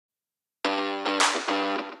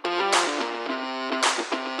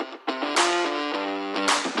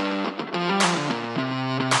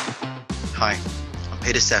Hi, I'm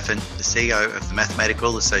Peter Saffin, the CEO of the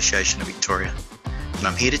Mathematical Association of Victoria, and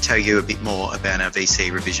I'm here to tell you a bit more about our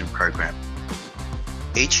VCE revision program.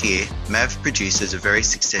 Each year, MAV produces a very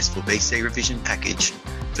successful VCE revision package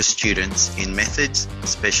for students in methods,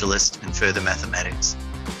 specialist and further mathematics.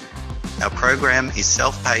 Our program is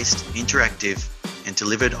self-paced, interactive and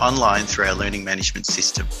delivered online through our learning management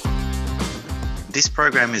system. This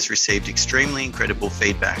program has received extremely incredible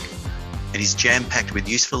feedback and is jam-packed with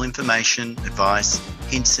useful information, advice,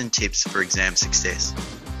 hints and tips for exam success.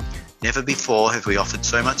 Never before have we offered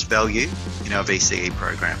so much value in our VCE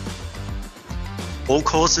program. All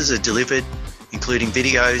courses are delivered, including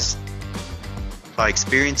videos by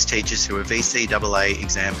experienced teachers who are VCEA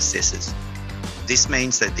exam assessors. This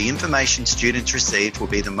means that the information students receive will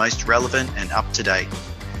be the most relevant and up-to-date.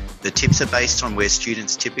 The tips are based on where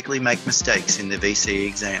students typically make mistakes in their VCE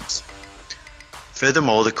exams.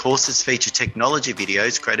 Furthermore, the courses feature technology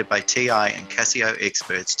videos created by TI and Casio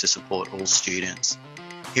experts to support all students.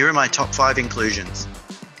 Here are my top 5 inclusions.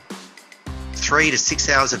 3 to 6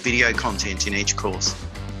 hours of video content in each course.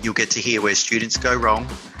 You'll get to hear where students go wrong.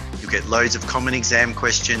 You'll get loads of common exam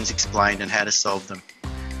questions explained and how to solve them,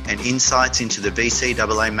 and insights into the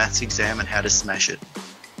VCEA maths exam and how to smash it.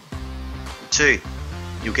 2.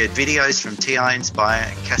 You'll get videos from TI Inspire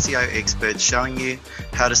and Casio experts showing you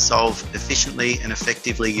how to solve efficiently and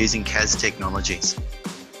effectively using CAS technologies.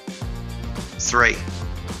 3.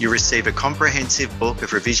 You'll receive a comprehensive book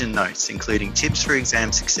of revision notes, including tips for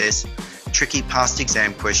exam success, tricky past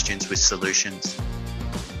exam questions with solutions.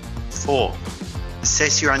 4.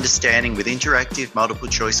 Assess your understanding with interactive multiple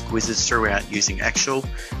choice quizzes throughout using actual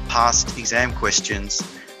past exam questions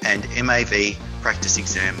and MAV practice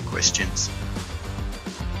exam questions.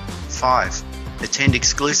 5. Attend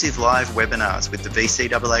exclusive live webinars with the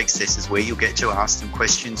VCEA assessors where you'll get to ask them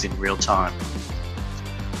questions in real time.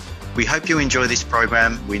 We hope you enjoy this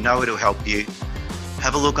program. We know it'll help you.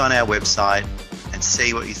 Have a look on our website and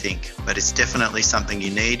see what you think, but it's definitely something you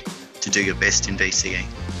need to do your best in VCE.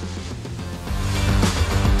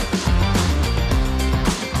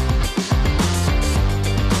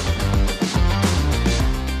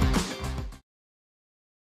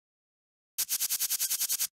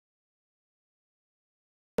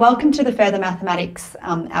 Welcome to the Further Mathematics,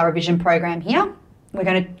 our revision program here. We're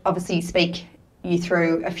going to obviously speak you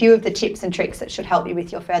through a few of the tips and tricks that should help you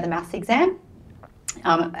with your further maths exam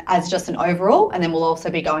as just an overall, and then we'll also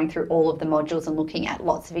be going through all of the modules and looking at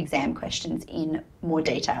lots of exam questions in more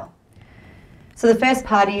detail. So the first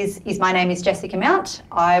part is my name is Jessica Mount.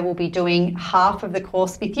 I will be doing half of the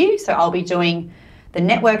course with you. So I'll be doing the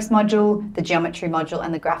networks module, the geometry module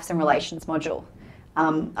and the graphs and relations module.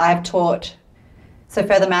 I've taught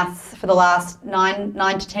further maths for the last 9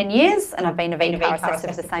 to 10 years, and I've been a VCEA assessor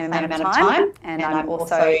for the same amount of time, and I'm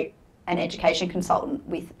also an education consultant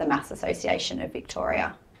with the Maths Association of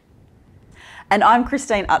Victoria. And I'm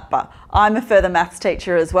Christine Utber. I'm a further maths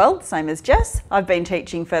teacher as well, same as Jess. I've been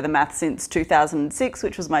teaching further maths since 2006,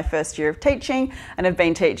 which was my first year of teaching, and have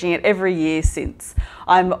been teaching it every year since.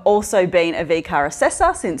 I've also been a VCEA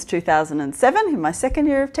assessor since 2007 in my second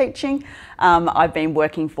year of teaching. I've been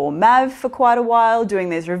working for MAV for quite a while, doing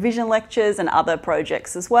these revision lectures and other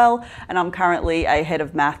projects as well, and I'm currently a head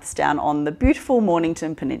of maths down on the beautiful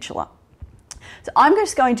Mornington Peninsula. So I'm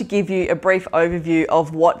just going to give you a brief overview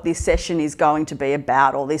of what this session is going to be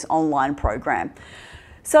about, or this online program.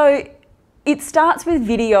 So it starts with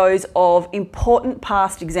videos of important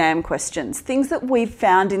past exam questions, things that we've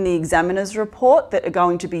found in the examiner's report that are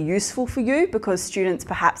going to be useful for you because students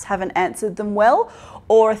perhaps haven't answered them well,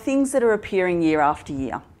 or things that are appearing year after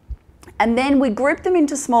year. And then we group them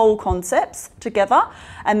into small concepts together,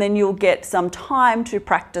 and then you'll get some time to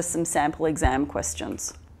practice some sample exam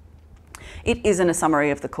questions. It isn't a summary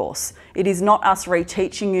of the course. It is not us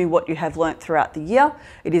reteaching you what you have learnt throughout the year.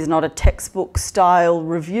 It is not a textbook style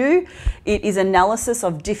review. It is analysis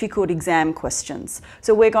of difficult exam questions.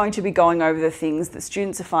 So we're going to be going over the things that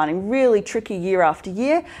students are finding really tricky year after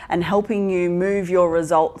year and helping you move your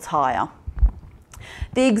results higher.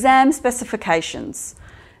 The exam specifications.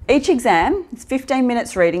 Each exam is 15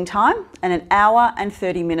 minutes reading time and an hour and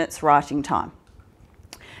 30 minutes writing time.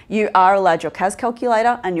 You are allowed your CAS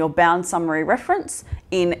calculator and your bound summary reference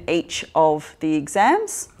in each of the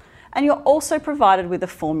exams, and you're also provided with a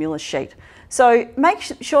formula sheet. So make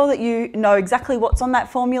sure that you know exactly what's on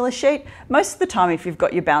that formula sheet. Most of the time, if you've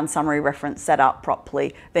got your bound summary reference set up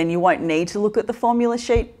properly, then you won't need to look at the formula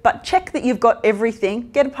sheet, but check that you've got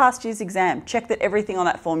everything. Get a past year's exam. Check that everything on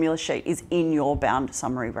that formula sheet is in your bound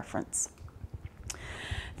summary reference.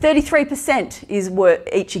 33% is what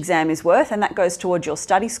each exam is worth, and that goes towards your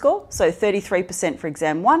study score. So 33% for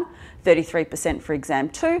exam 1, 33% for exam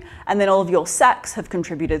 2, and then all of your SACs have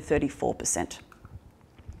contributed 34%.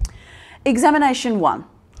 Examination 1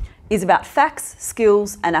 is about facts,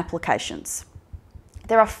 skills, and applications.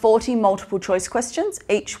 There are 40 multiple choice questions,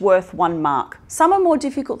 each worth 1 mark. Some are more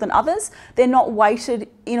difficult than others. They're not weighted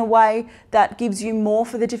in a way that gives you more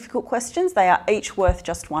for the difficult questions. They are each worth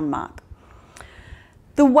just 1 mark.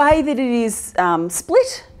 The way that it is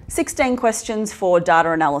split, 16 questions for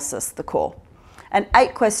data analysis, the core, and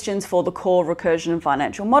 8 questions for the core recursion and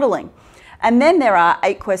financial modelling. And then there are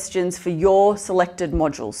 8 questions for your selected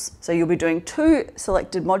modules. So you'll be doing 2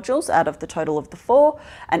 selected modules out of the total of the 4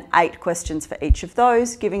 and 8 questions for each of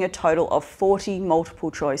those, giving a total of 40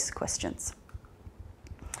 multiple choice questions.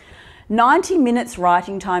 90 minutes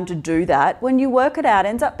writing time to do that, when you work it out,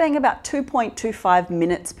 ends up being about 2.25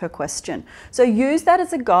 minutes per question. So use that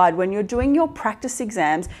as a guide when you're doing your practice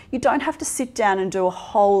exams. You don't have to sit down and do a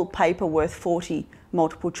whole paper worth 40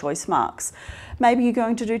 multiple choice marks. Maybe you're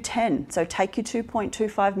going to do 10, so take your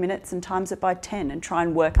 2.25 minutes and times it by 10 and try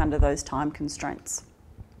and work under those time constraints.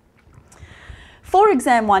 For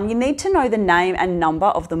exam 1, you need to know the name and number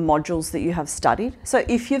of the modules that you have studied. So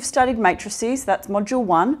if you've studied matrices, that's module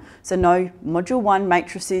 1. So know module 1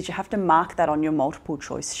 matrices, you have to mark that on your multiple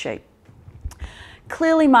choice sheet.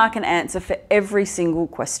 Clearly mark an answer for every single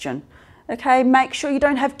question. Okay, make sure you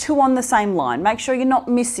don't have 2 on the same line. Make sure you're not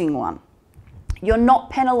missing one. You're not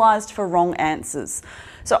penalised for wrong answers.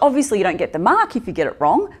 So obviously you don't get the mark if you get it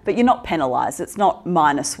wrong, but you're not penalised. It's not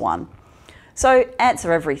 -1. So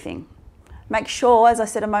answer everything. Make sure, as I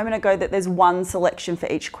said a moment ago, that there's 1 selection for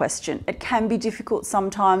each question. It can be difficult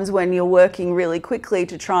sometimes when you're working really quickly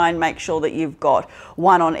to try and make sure that you've got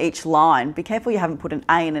 1 on each line. Be careful you haven't put an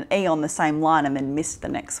A and an E on the same line and then missed the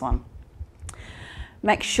next one.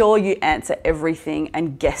 Make sure you answer everything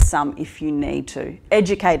and guess some if you need to.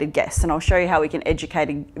 Educated guess, and I'll show you how we can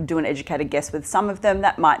do an educated guess with some of them.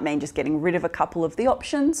 That might mean just getting rid of a couple of the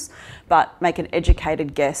options, but make an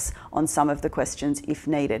educated guess on some of the questions if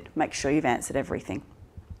needed. Make sure you've answered everything.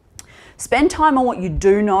 Spend time on what you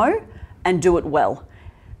do know and do it well.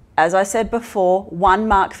 As I said before, 1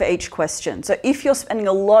 mark for each question. So if you're spending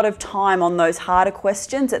a lot of time on those harder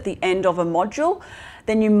questions at the end of a module,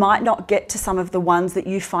 then you might not get to some of the ones that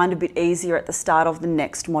you find a bit easier at the start of the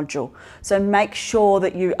next module. So make sure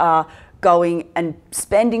that you are going and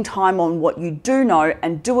spending time on what you do know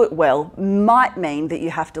and do it well. Might mean that you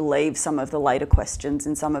have to leave some of the later questions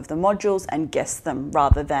in some of the modules and guess them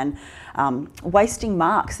rather than wasting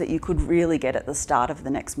marks that you could really get at the start of the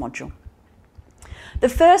next module. The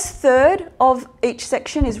first third of each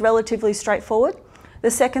section is relatively straightforward. The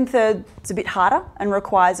second third is a bit harder and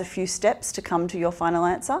requires a few steps to come to your final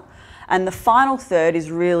answer. And the final third is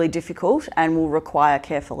really difficult and will require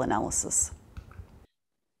careful analysis.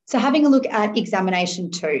 So having a look at examination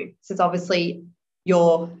 2, this is obviously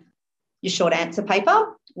your short answer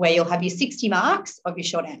paper where you'll have your 60 marks of your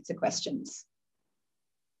short answer questions.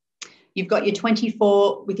 You've got your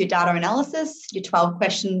 24 with your data analysis, your 12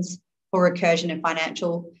 questions for recursion and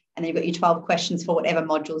financial, and then you've got your 12 questions for whatever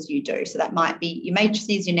modules you do. So that might be your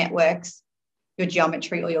matrices, your networks, your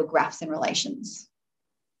geometry, or your graphs and relations.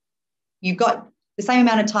 You've got the same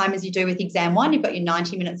amount of time as you do with exam 1. You've got your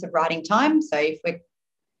 90 minutes of writing time. So if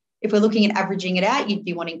we're looking at averaging it out, you'd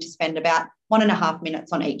be wanting to spend about 1.5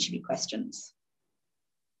 minutes on each of your questions.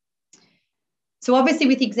 So obviously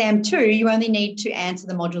with exam 2, you only need to answer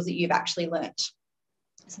the modules that you've actually learnt.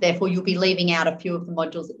 So therefore, you'll be leaving out a few of the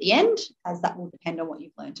modules at the end, as that will depend on what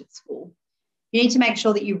you've learnt at school. You need to make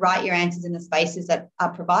sure that you write your answers in the spaces that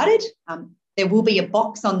are provided. There will be a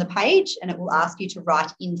box on the page and it will ask you to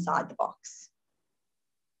write inside the box.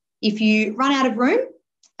 If you run out of room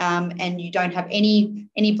and you don't have any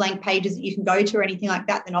blank pages that you can go to or anything like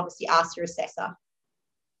that, then obviously ask your assessor.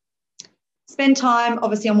 Spend time,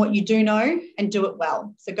 obviously, on what you do know and do it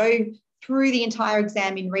well. So go through the entire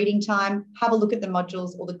exam in reading time, have a look at the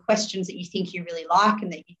modules or the questions that you think you really like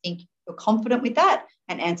and that you think you're confident with that,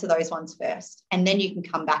 and answer those ones first. And then you can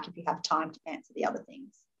come back if you have time to answer the other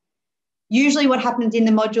things. Usually what happens in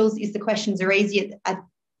the modules is the questions are easy at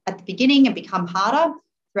the beginning and become harder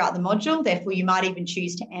throughout the module. Therefore, you might even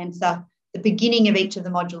choose to answer the beginning of each of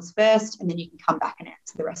the modules first, and then you can come back and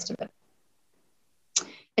answer the rest of it.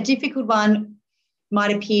 A difficult one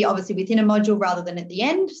might appear obviously within a module rather than at the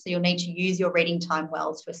end. So you'll need to use your reading time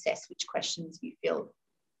well to assess which questions you feel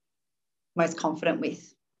most confident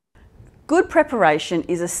with. Good preparation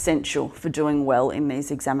is essential for doing well in these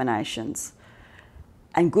examinations.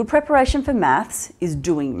 And good preparation for maths is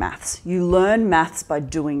doing maths. You learn maths by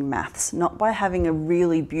doing maths, not by having a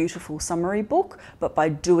really beautiful summary book, but by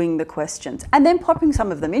doing the questions and then popping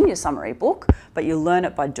some of them in your summary book, but you learn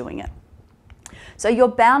it by doing it. So your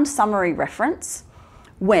bound summary reference,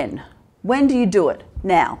 when? When do you do it?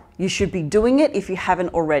 Now. You should be doing it if you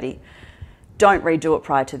haven't already. Don't redo it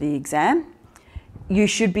prior to the exam. It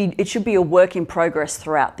should be a work in progress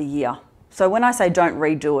throughout the year. So when I say don't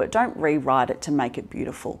redo it, don't rewrite it to make it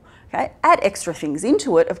beautiful. Okay? Add extra things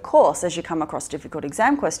into it, of course, as you come across difficult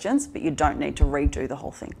exam questions, but you don't need to redo the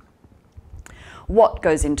whole thing. What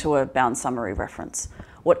goes into a bound summary reference?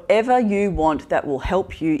 Whatever you want that will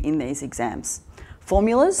help you in these exams.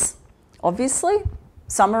 Formulas, obviously.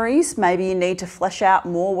 Summaries, maybe you need to flesh out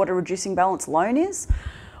more what a reducing balance loan is.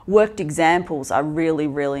 Worked examples are really,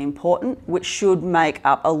 really important, which should make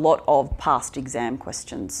up a lot of past exam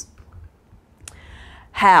questions.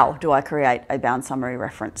 How do I create a bound summary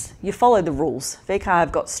reference? You follow the rules. VCAR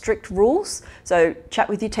have got strict rules, so chat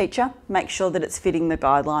with your teacher, make sure that it's fitting the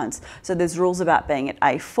guidelines. So there's rules about being at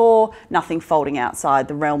A4, nothing folding outside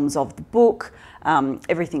the realms of the book,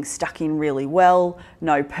 everything's stuck in really well,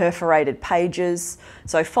 no perforated pages.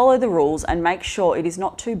 So follow the rules and make sure it is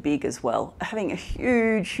not too big as well. Having a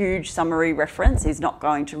huge, huge summary reference is not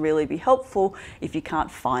going to really be helpful if you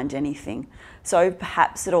can't find anything. So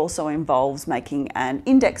perhaps it also involves making an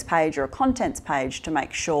index page or a contents page to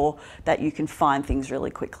make sure that you can find things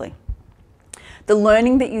really quickly. The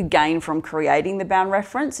learning that you gain from creating the bound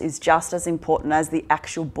reference is just as important as the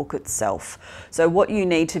actual book itself. So what you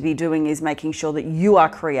need to be doing is making sure that you are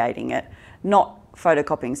creating it, not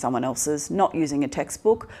photocopying someone else's, not using a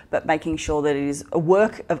textbook, but making sure that it is a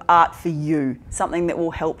work of art for you, something that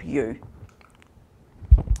will help you.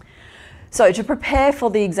 So to prepare for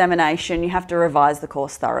the examination, you have to revise the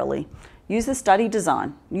course thoroughly. Use the study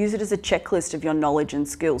design. Use it as a checklist of your knowledge and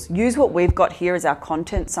skills. Use what we've got here as our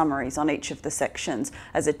content summaries on each of the sections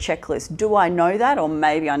as a checklist. Do I know that, or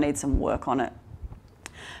maybe I need some work on it?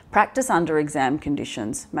 Practice under exam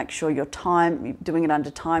conditions. Make sure you're doing it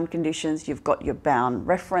under time conditions. You've got your bound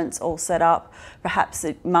reference all set up. Perhaps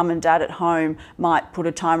mum and dad at home might put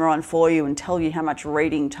a timer on for you and tell you how much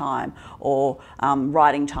reading time or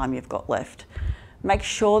writing time you've got left. Make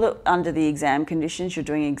sure that under the exam conditions you're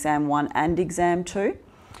doing exam 1 and exam 2.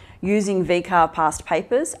 Using VCAR past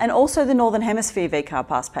papers, and also the Northern Hemisphere VCAR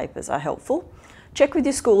past papers are helpful. Check with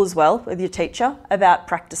your school as well, with your teacher, about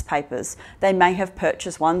practice papers. They may have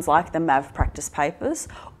purchased ones like the MAV practice papers,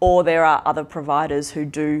 or there are other providers who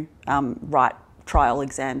do write trial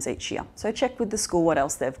exams each year. So check with the school what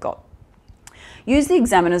else they've got. Use the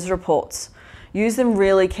examiner's reports. Use them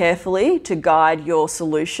really carefully to guide your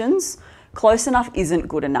solutions. Close enough isn't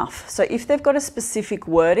good enough. So if they've got a specific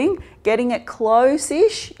wording, getting it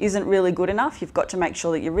close-ish isn't really good enough. You've got to make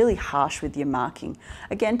sure that you're really harsh with your marking.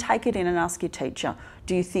 Again, take it in and ask your teacher,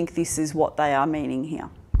 do you think this is what they are meaning here?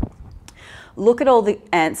 Look at all the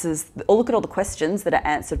answers, or look at all the questions that are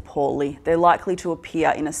answered poorly. They're likely to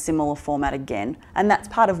appear in a similar format again, and that's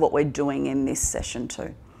part of what we're doing in this session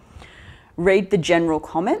too. Read the general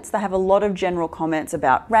comments. They have a lot of general comments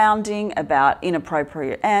about rounding, about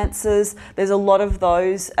inappropriate answers. There's a lot of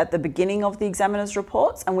those at the beginning of the examiner's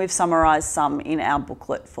reports, and we've summarised some in our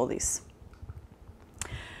booklet for this.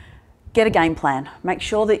 Get a game plan. Make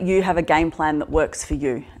sure that you have a game plan that works for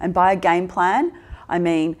you. And by a game plan, I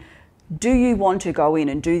mean, do you want to go in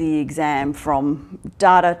and do the exam from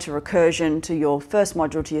data to recursion to your first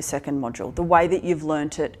module to your second module, the way that you've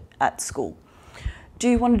learnt it at school? Do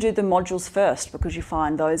you want to do the modules first because you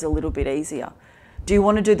find those a little bit easier? Do you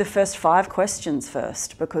want to do the first 5 questions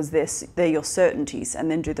first because they're your certainties, and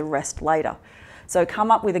then do the rest later? So come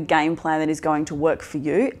up with a game plan that is going to work for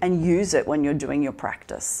you and use it when you're doing your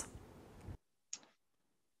practice.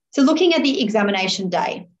 So looking at the examination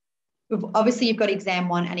day, obviously you've got exam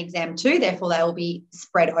 1 and exam 2, therefore they will be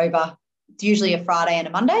spread over. It's usually a Friday and a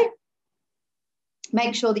Monday.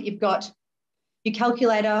 Make sure that you've got your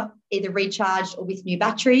calculator either recharged or with new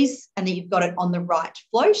batteries, and that you've got it on the right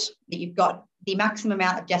float, that you've got the maximum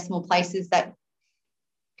amount of decimal places that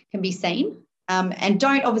can be seen, and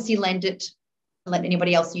don't obviously lend it and let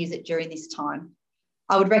anybody else use it during this time.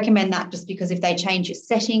 I would recommend that just because if they change your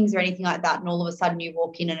settings or anything like that and all of a sudden you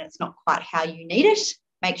walk in and it's not quite how you need it,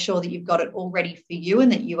 make sure that you've got it all ready for you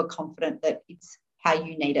and that you are confident that it's how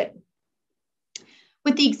you need it.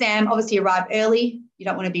 With the exam, obviously arrive early. You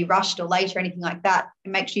don't want to be rushed or late or anything like that,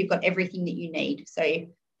 and make sure you've got everything that you need. So your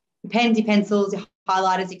pens, your pencils, your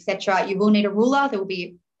highlighters, etc. You will need a ruler. There will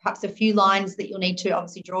be perhaps a few lines that you'll need to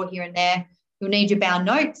obviously draw here and there. You'll need your bound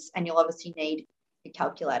notes, and you'll obviously need your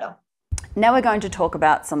calculator. Now we're going to talk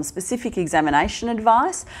about some specific examination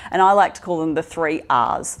advice, and I like to call them the 3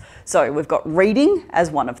 R's. So we've got reading as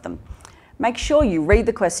one of them. Make sure you read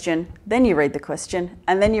the question, then you read the question,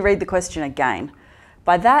 and then you read the question again.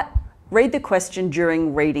 By that, read the question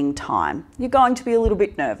during reading time. You're going to be a little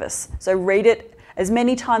bit nervous, so read it as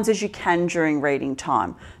many times as you can during reading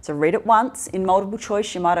time. So read it once. In multiple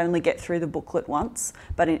choice, you might only get through the booklet once,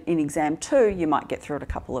 but in exam 2, you might get through it a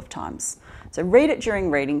couple of times. So read it during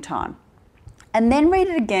reading time. And then read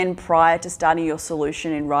it again prior to starting your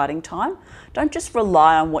solution in writing time. Don't just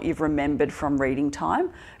rely on what you've remembered from reading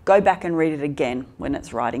time. Go back and read it again when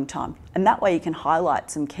it's writing time. And that way you can highlight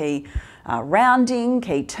some key rounding,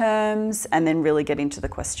 key terms, and then really get into the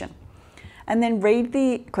question. And then read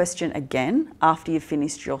the question again after you've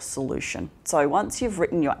finished your solution. So once you've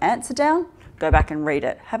written your answer down, go back and read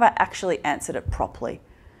it. Have I actually answered it properly?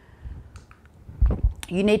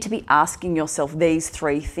 You need to be asking yourself these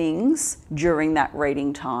 3 things during that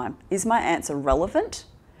reading time. Is my answer relevant?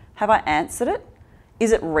 Have I answered it?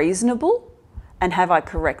 Is it reasonable? And have I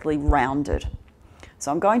correctly rounded?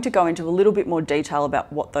 So I'm going to go into a little bit more detail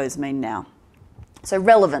about what those mean now. So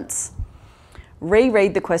relevance.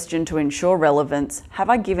 Reread the question to ensure relevance. Have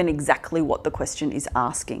I given exactly what the question is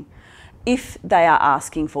asking? If they are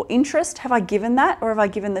asking for interest, have I given that, or have I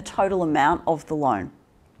given the total amount of the loan?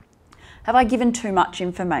 Have I given too much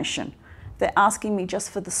information? If they're asking me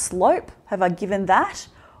just for the slope, have I given that?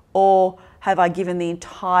 Or have I given the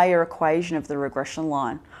entire equation of the regression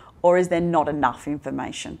line? Or is there not enough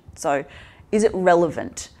information? So is it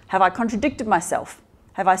relevant? Have I contradicted myself?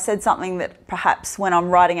 Have I said something that perhaps when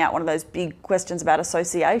I'm writing out one of those big questions about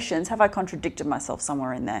associations, have I contradicted myself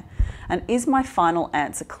somewhere in there? And is my final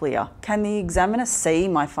answer clear? Can the examiner see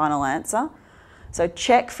my final answer? So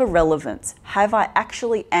check for relevance. Have I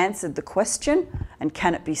actually answered the question, and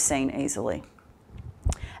can it be seen easily?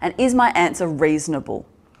 And is my answer reasonable?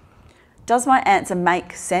 Does my answer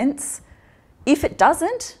make sense? If it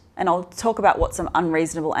doesn't, and I'll talk about what some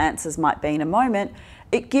unreasonable answers might be in a moment,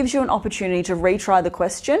 it gives you an opportunity to retry the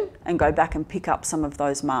question and go back and pick up some of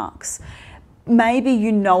those marks. Maybe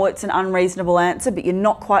you know it's an unreasonable answer, but you're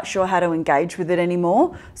not quite sure how to engage with it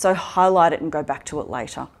anymore, so highlight it and go back to it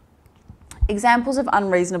later. Examples of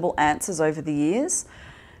unreasonable answers over the years.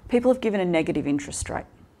 People have given a negative interest rate.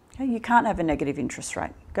 Okay, you can't have a negative interest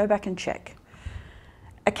rate. Go back and check.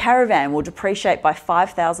 A caravan will depreciate by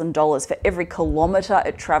 $5,000 for every kilometre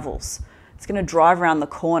it travels. It's going to drive around the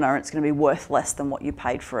corner and it's going to be worth less than what you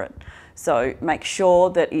paid for it. So make sure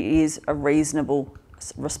that it is a reasonable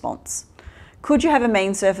response. Could you have a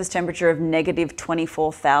mean surface temperature of negative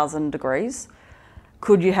 24,000 degrees?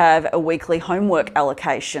 Could you have a weekly homework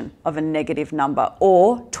allocation of a negative number,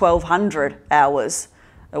 or 1,200 hours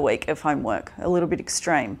a week of homework? A little bit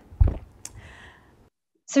extreme.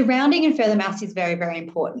 So rounding in further maths is very, very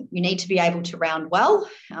important. You need to be able to round well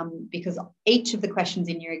because each of the questions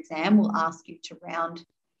in your exam will ask you to round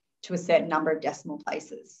to a certain number of decimal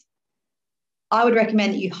places. I would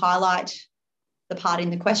recommend that you highlight the part in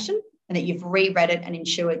the question and that you've reread it and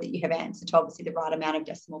ensured that you have answered to obviously the right amount of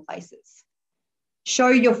decimal places. Show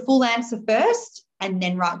your full answer first and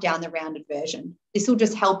then write down the rounded version. This will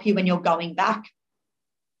just help you when you're going back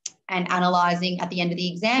and analysing at the end of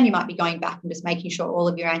the exam. You might be going back and just making sure all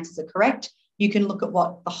of your answers are correct. You can look at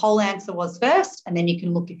what the whole answer was first, and then you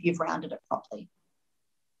can look if you've rounded it properly.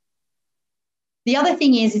 The other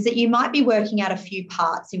thing is that you might be working out a few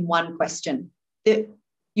parts in one question. That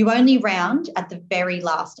you only round at the very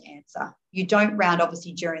last answer. You don't round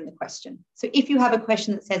obviously during the question. So if you have a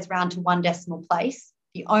question that says round to 1 decimal place,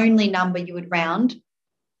 the only number you would round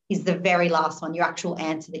is the very last one, your actual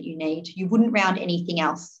answer that you need. You wouldn't round anything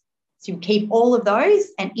else. So you keep all of those,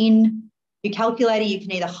 and in your calculator, you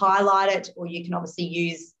can either highlight it or you can obviously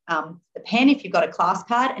use the pen if you've got a class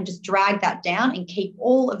card and just drag that down and keep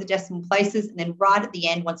all of the decimal places, and then right at the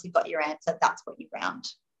end, once you've got your answer, that's what you round.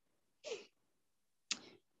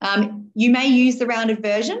 You may use the rounded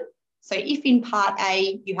version. So if in part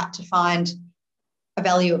A, you had to find a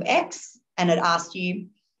value of X and it asked you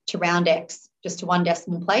to round X just to 1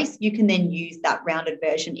 decimal place, you can then use that rounded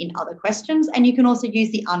version in other questions, and you can also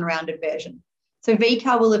use the unrounded version. So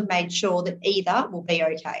VCAR will have made sure that either will be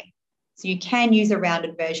okay. So you can use a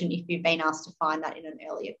rounded version if you've been asked to find that in an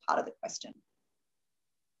earlier part of the question.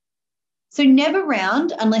 So never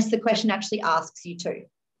round unless the question actually asks you to.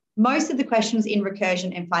 Most of the questions in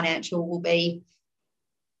recursion and financial will be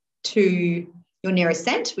to your nearest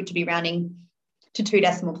cent, which would be rounding to 2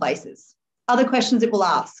 decimal places. Other questions it will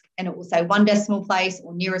ask, and it will say 1 decimal place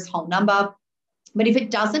or nearest whole number. But if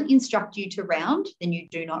it doesn't instruct you to round, then you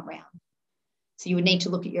do not round. So you would need to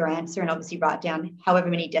look at your answer and obviously write down however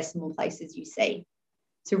many decimal places you see.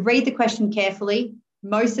 So read the question carefully.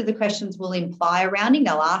 Most of the questions will imply a rounding.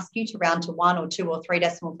 They'll ask you to round to 1 or 2 or 3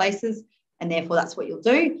 decimal places, and therefore that's what you'll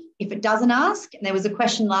do. If it doesn't ask, and there was a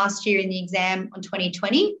question last year in the exam on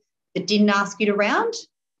 2020 that didn't ask you to round,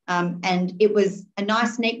 and it was a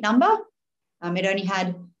nice, neat number. It only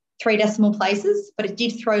had 3 decimal places, but it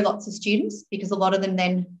did throw lots of students because a lot of them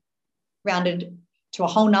then rounded to a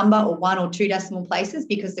whole number or 1 or 2 decimal places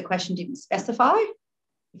because the question didn't specify.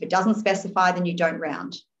 If it doesn't specify, then you don't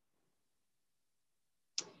round.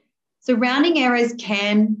 So rounding errors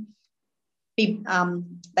can be,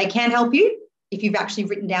 they can help you if you've actually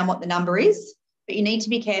written down what the number is, but you need to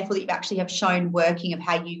be careful that you actually have shown working of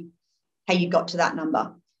how you got to that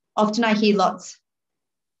number. Often I hear lots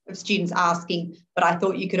of students asking, but I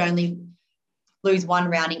thought you could only lose 1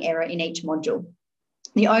 rounding error in each module.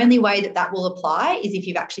 The only way that that will apply is if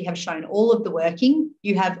you actually have shown all of the working,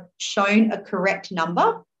 you have shown a correct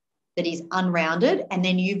number that is unrounded, and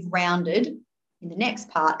then you've rounded in the next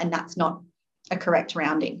part, and that's not a correct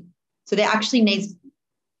rounding. So there actually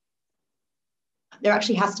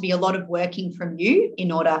has to be a lot of working from you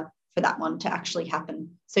in order for that one to actually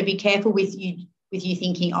happen. So be careful with you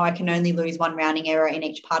thinking, oh, I can only lose 1 rounding error in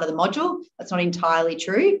each part of the module. That's not entirely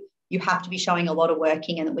true. You have to be showing a lot of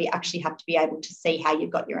working, and that we actually have to be able to see how you've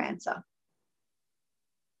got your answer.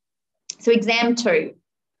 So exam 2,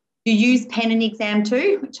 you use pen in exam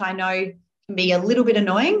 2, which I know can be a little bit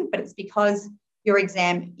annoying, but it's because your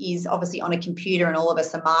exam is obviously on a computer and all of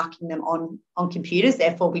us are marking them on computers.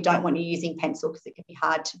 Therefore, we don't want you using pencil because it can be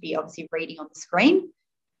hard to be obviously reading on the screen.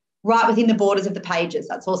 Right within the borders of the pages,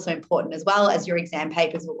 that's also important, as well as your exam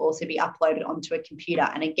papers will also be uploaded onto a computer.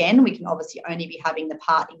 And again, we can obviously only be having the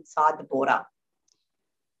part inside the border.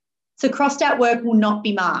 So crossed out work will not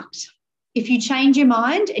be marked. If you change your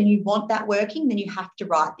mind and you want that working, then you have to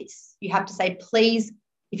write this. You have to say, please,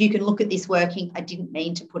 if you can look at this working, I didn't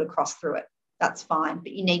mean to put a cross through it. That's fine,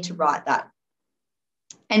 but you need to write that.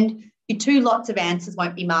 And your 2 lots of answers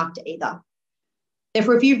won't be marked either.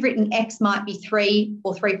 Therefore, if you've written X might be 3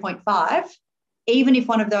 or 3.5, even if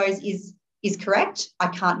one of those is correct, I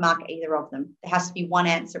can't mark either of them. There has to be one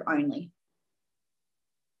answer only.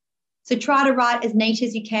 So try to write as neat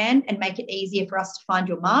as you can and make it easier for us to find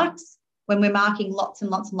your marks. When we're marking lots and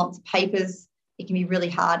lots and lots of papers, it can be really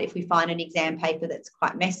hard if we find an exam paper that's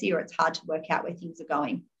quite messy or it's hard to work out where things are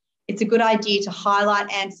going. It's a good idea to highlight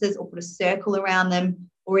answers or put a circle around them,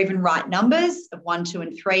 or even write numbers of 1, 2,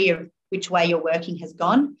 and 3 of which way your working has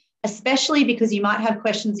gone, especially because you might have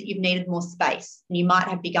questions that you've needed more space, and you might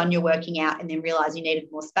have begun your working out and then realise you needed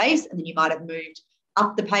more space, and then you might have moved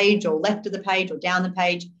up the page or left of the page or down the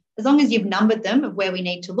page. As long as you've numbered them of where we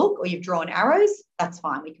need to look, or you've drawn arrows, that's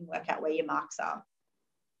fine. We can work out where your marks are.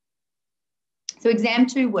 So exam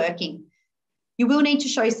 2, working. You will need to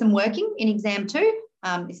show some working in exam 2.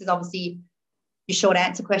 This is obviously your short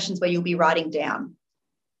answer questions where you'll be writing down.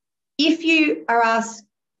 If you are asked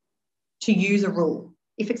to use a rule,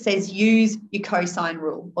 if it says use your cosine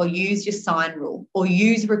rule or use your sine rule or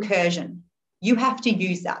use recursion, you have to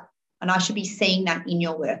use that, and I should be seeing that in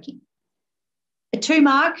your working. A 2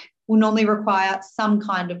 mark will normally require some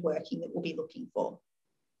kind of working that we'll be looking for.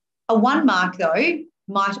 A 1 mark, though,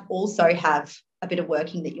 might also have a bit of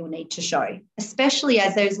working that you'll need to show, especially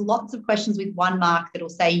as there's lots of questions with 1 mark that will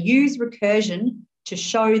say use recursion to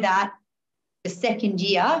show that the second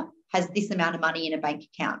year has this amount of money in a bank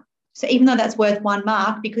account. So even though that's worth 1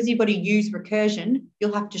 mark, because you've got to use recursion,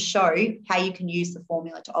 you'll have to show how you can use the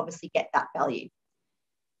formula to obviously get that value.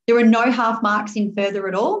 There are no half marks in further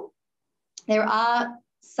at all. There are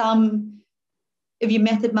some of your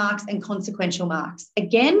method marks and consequential marks.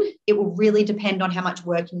 Again, it will really depend on how much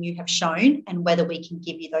working you have shown and whether we can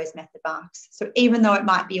give you those method marks. So even though it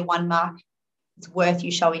might be a 1 mark, it's worth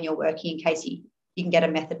you showing your working in case you can get a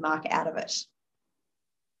method mark out of it.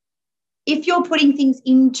 If you're putting things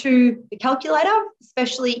into the calculator,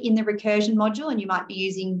 especially in the recursion module, and you might be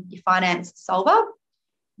using your finance solver,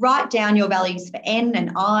 write down your values for N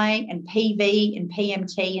and I and PV and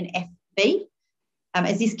PMT and FV,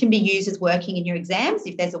 as this can be used as working in your exams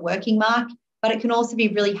if there's a working mark, but it can also be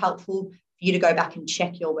really helpful for you to go back and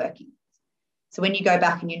check your working. So when you go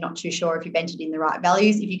back and you're not too sure if you've entered in the right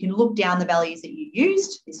values, if you can look down the values that you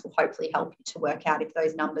used, this will hopefully help you to work out if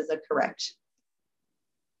those numbers are correct.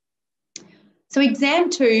 So exam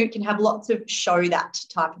 2 can have lots of show that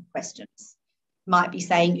type of questions. Might be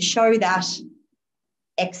saying show that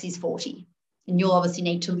X is 40. And you'll obviously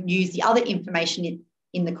need to use the other information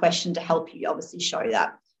in the question to help you obviously show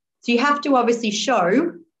that. So you have to obviously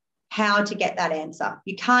show how to get that answer.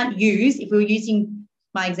 You can't use, if we were using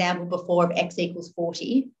my example before of x equals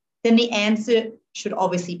 40, then the answer should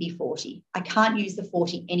obviously be 40. I can't use the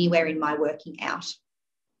 40 anywhere in my working out.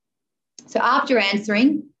 So after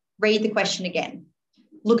answering, read the question again.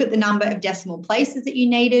 Look at the number of decimal places that you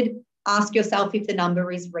needed. Ask yourself if the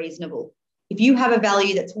number is reasonable. If you have a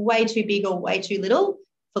value that's way too big or way too little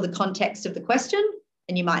for the context of the question,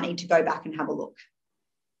 then you might need to go back and have a look.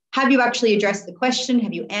 Have you actually addressed the question?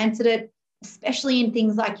 Have you answered it? Especially in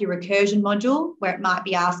things like your recursion module, where it might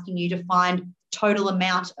be asking you to find total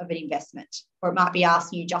amount of an investment, or it might be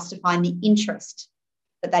asking you just to find the interest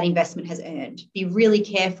that that investment has earned. Be really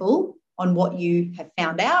careful on what you have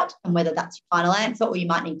found out and whether that's your final answer, or you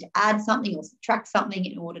might need to add something or subtract something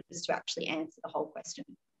in order just to actually answer the whole question.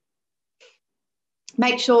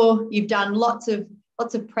 Make sure you've done lots of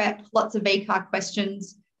prep, lots of VCAR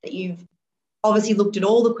questions, that you've obviously looked at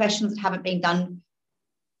all the questions that haven't been done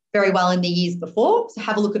very well in the years before. So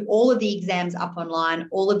have a look at all of the exams up online,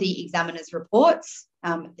 all of the examiners' reports,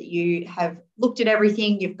 that you have looked at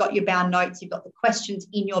everything, you've got your bound notes, you've got the questions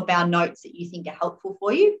in your bound notes that you think are helpful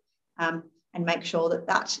for you. And make sure that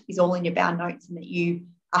that is all in your bound notes and that you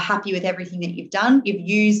are happy with everything that you've done. You've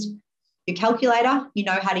used your calculator, you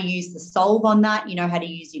know how to use the solve on that, you know how to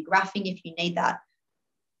use your graphing if you need that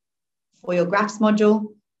for your graphs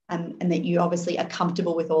module, and that you obviously are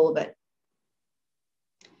comfortable with all of it.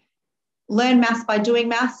 Learn maths by doing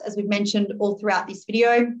maths, as we've mentioned all throughout this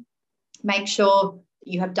video. Make sure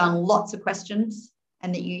that you have done lots of questions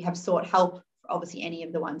and that you have sought help for obviously any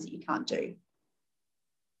of the ones that you can't do.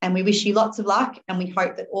 And we wish you lots of luck, and we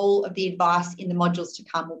hope that all of the advice in the modules to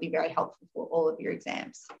come will be very helpful for all of your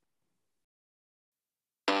exams.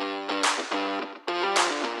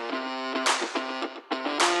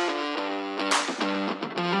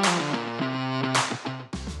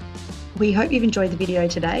 We hope you've enjoyed the video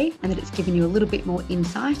today and that it's given you a little bit more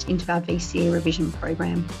insight into our VCE revision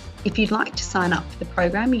program. If you'd like to sign up for the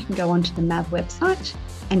program, you can go onto the MAV website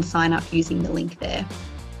and sign up using the link there.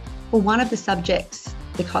 For one of the subjects,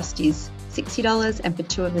 the cost is $60, and for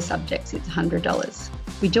two of the subjects, it's $100.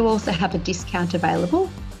 We do also have a discount available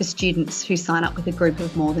for students who sign up with a group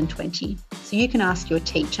of more than 20. So you can ask your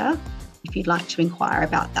teacher if you'd like to inquire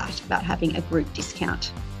about that, about having a group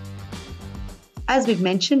discount. As we've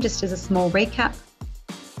mentioned, just as a small recap,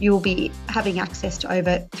 you will be having access to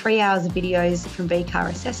over 3 hours of videos from VCAR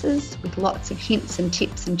assessors with lots of hints and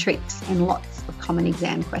tips and tricks and lots of common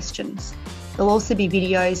exam questions. There'll also be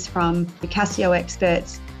videos from the Casio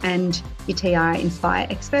experts and your TI Inspire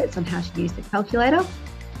experts on how to use the calculator.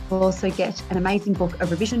 We'll also get an amazing book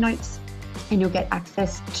of revision notes, and you'll get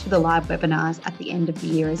access to the live webinars at the end of the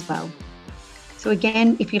year as well. So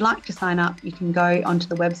again, if you'd like to sign up, you can go onto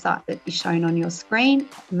the website that is shown on your screen,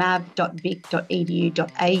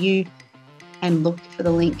 mav.vic.edu.au, and look for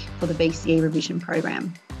the link for the VCE revision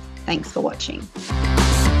program. Thanks for watching.